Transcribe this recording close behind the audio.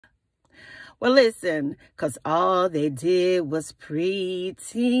Well, listen, because all they did was pretend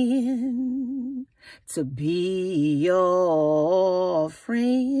to be your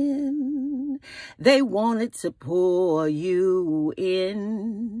friend. They wanted to pull you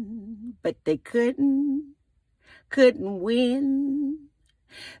in, but they couldn't win.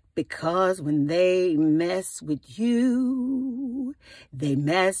 Because when they mess with you, they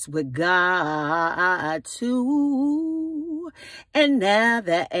mess with God too. And now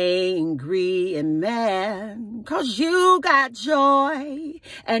they're angry and mad, 'cause you got joy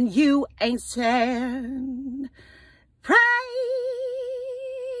and you ain't sad. Pray,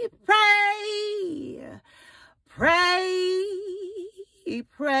 pray, pray,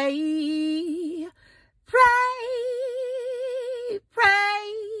 pray, pray,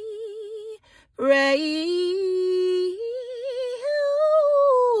 pray, pray,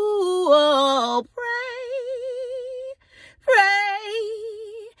 oh, pray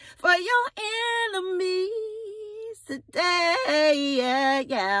for your enemies today,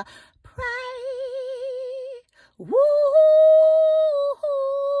 yeah, pray, woo,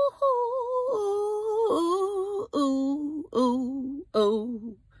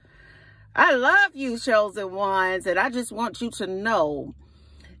 ooh. I love you, chosen ones, and I just want you to know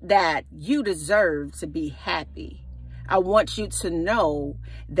that you deserve to be happy. I want you to know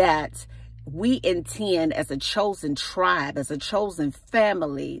that we intend as a chosen tribe, as a chosen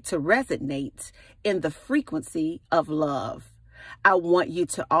family, to resonate in the frequency of love. I want you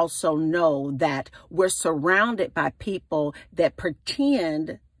to also know that we're surrounded by people that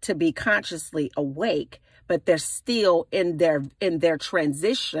pretend to be consciously awake, but they're still in their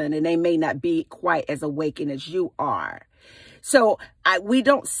transition, and they may not be quite as awakened as you are. So we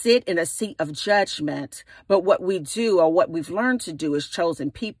don't sit in a seat of judgment, but what we do, or what we've learned to do as chosen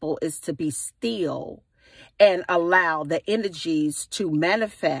people, is to be still and allow the energies to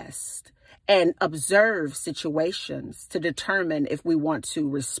manifest and observe situations to determine if we want to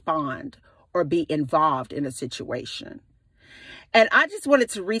respond or be involved in a situation. And I just wanted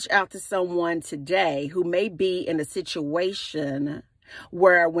to reach out to someone today who may be in a situation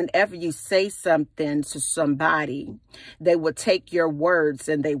where whenever you say something to somebody, they will take your words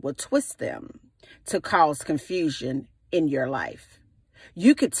and they will twist them to cause confusion in your life.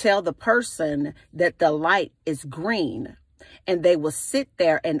 You could tell the person that the light is green, and they will sit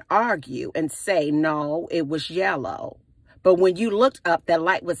there and argue and say, no, it was yellow. But when you looked up, that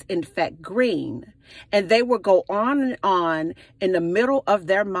light was in fact green. And they will go on and on in the middle of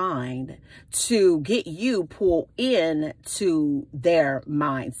their mind to get you pulled in to their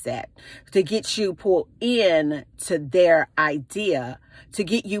mindset, to get you pulled in to their idea, to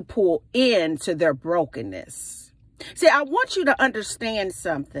get you pulled into their brokenness. See, I want you to understand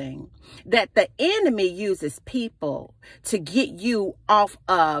something, that the enemy uses people to get you off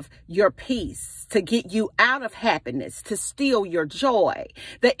of your peace, to get you out of happiness, to steal your joy.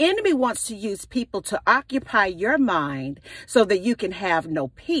 The enemy wants to use people to occupy your mind so that you can have no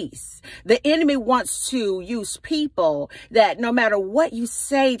peace. The enemy wants to use people that no matter what you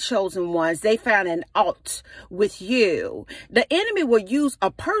say, chosen ones, they find an alt with you. The enemy will use a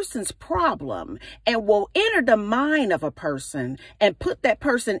person's problem and will enter the mind of a person and put that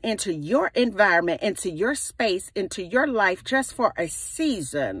person into your environment, into your space, into your life just for a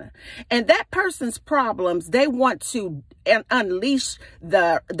season. And that person's problems, they want to unleash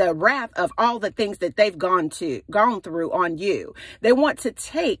the wrath of all the things that they've gone through on you. They want to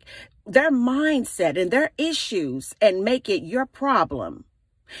take their mindset and their issues and make it your problem.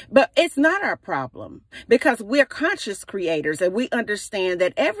 But it's not our problem, because we're conscious creators and we understand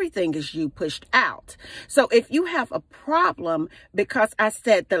that everything is you pushed out. So if you have a problem because I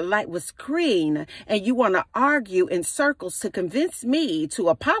said the light was green and you want to argue in circles to convince me to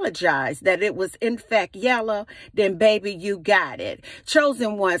apologize that it was in fact yellow, then baby, you got it.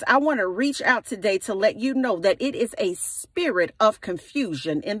 Chosen ones, I want to reach out today to let you know that it is a spirit of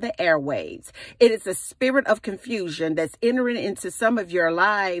confusion in the airwaves. It is a spirit of confusion that's entering into some of your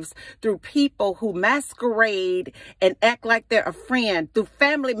lives through people who masquerade and act like they're a friend, through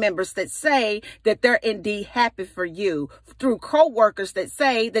family members that say that they're indeed happy for you, through co-workers that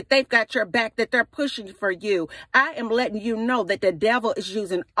say that they've got your back, that they're pushing for you. I am letting you know that the devil is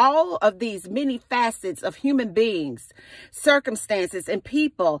using all of these many facets of human beings, circumstances, and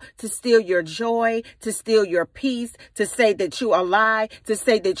people to steal your joy, to steal your peace, to say that you are a lie, to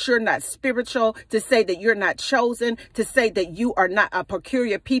say that you're not spiritual, to say that you're not chosen, to say that you are not a peculiar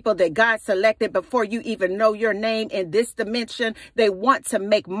peculiar people that God selected before you even know your name in this dimension. They want to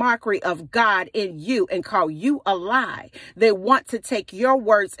make mockery of God in you and call you a lie. They want to take your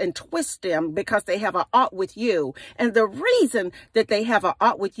words and twist them because they have an ought with you. And the reason that they have an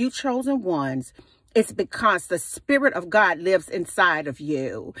ought with you, chosen ones, it's because the Spirit of God lives inside of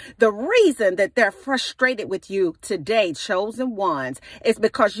you. The reason that they're frustrated with you today, chosen ones, is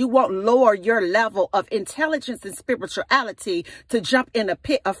because you won't lower your level of intelligence and spirituality to jump in a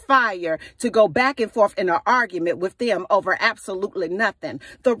pit of fire, to go back and forth in an argument with them over absolutely nothing.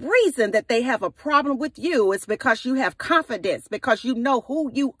 The reason that they have a problem with you is because you have confidence, because you know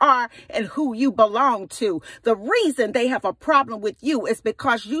who you are and who you belong to. The reason they have a problem with you is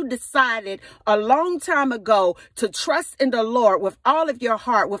because you decided a long time ago to trust in the Lord with all of your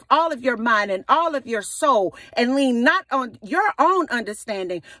heart, with all of your mind and all of your soul, and lean not on your own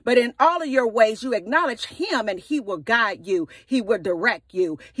understanding, but in all of your ways you acknowledge him, and he will guide you. He will direct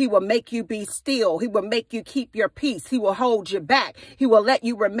you. He will make you be still. He will make you keep your peace. He will hold you back. He will let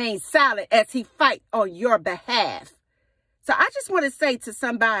you remain silent as he fights on your behalf. So I just want to say to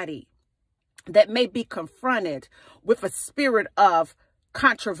somebody that may be confronted with a spirit of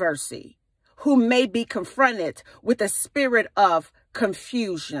controversy, who may be confronted with a spirit of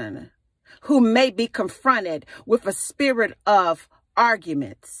confusion, who may be confronted with a spirit of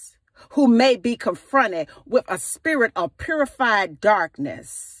arguments, who may be confronted with a spirit of purified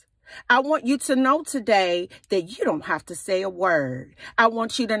darkness. I want you to know today that you don't have to say a word. I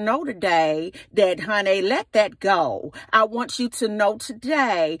want you to know today that, honey, let that go. I want you to know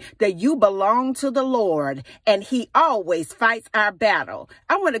today that you belong to the Lord and he always fights our battle.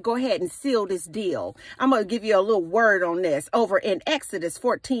 I want to go ahead and seal this deal. I'm going to give you a little word on this over in Exodus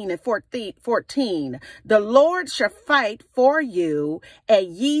 14 and 14. The Lord shall fight for you and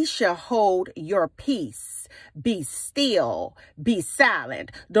ye shall hold your peace. Be still, be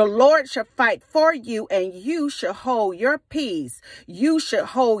silent. The Lord shall fight for you and you shall hold your peace. You should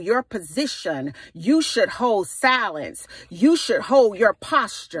hold your position. You should hold silence. You should hold your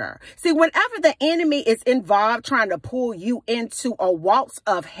posture. See, whenever the enemy is involved trying to pull you into a waltz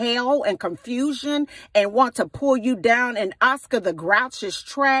of hell and confusion and want to pull you down in Oscar the Grouch's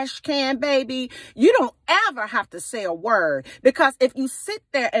trash can, baby, you don't ever have to say a word, because if you sit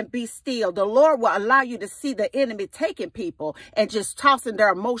there and be still, the Lord will allow you to see the enemy taking people and just tossing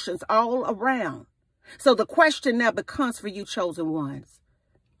their emotions all around. So the question now becomes for you, chosen ones,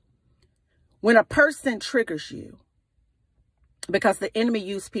 when a person triggers you, because the enemy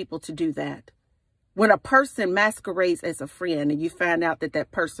used people to do that, when a person masquerades as a friend and you find out that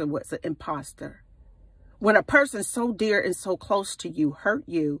that person was an imposter, when a person so dear and so close to you hurt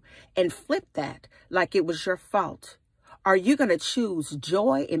you and flip that like it was your fault, are you going to choose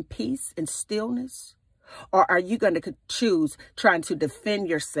joy and peace and stillness? Or are you going to choose trying to defend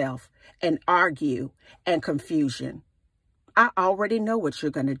yourself and argue and confusion? I already know what you're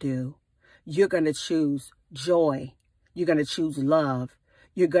going to do. You're going to choose joy. You're going to choose love.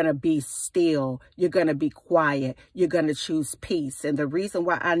 You're going to be still. You're going to be quiet. You're going to choose peace. And the reason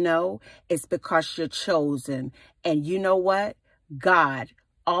why I know is because you're chosen. And you know what? God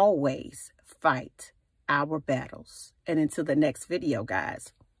always fights our battles. And until the next video,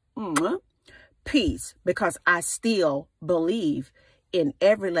 guys, peace, because I still believe in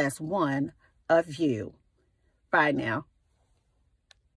every last one of you. Bye now.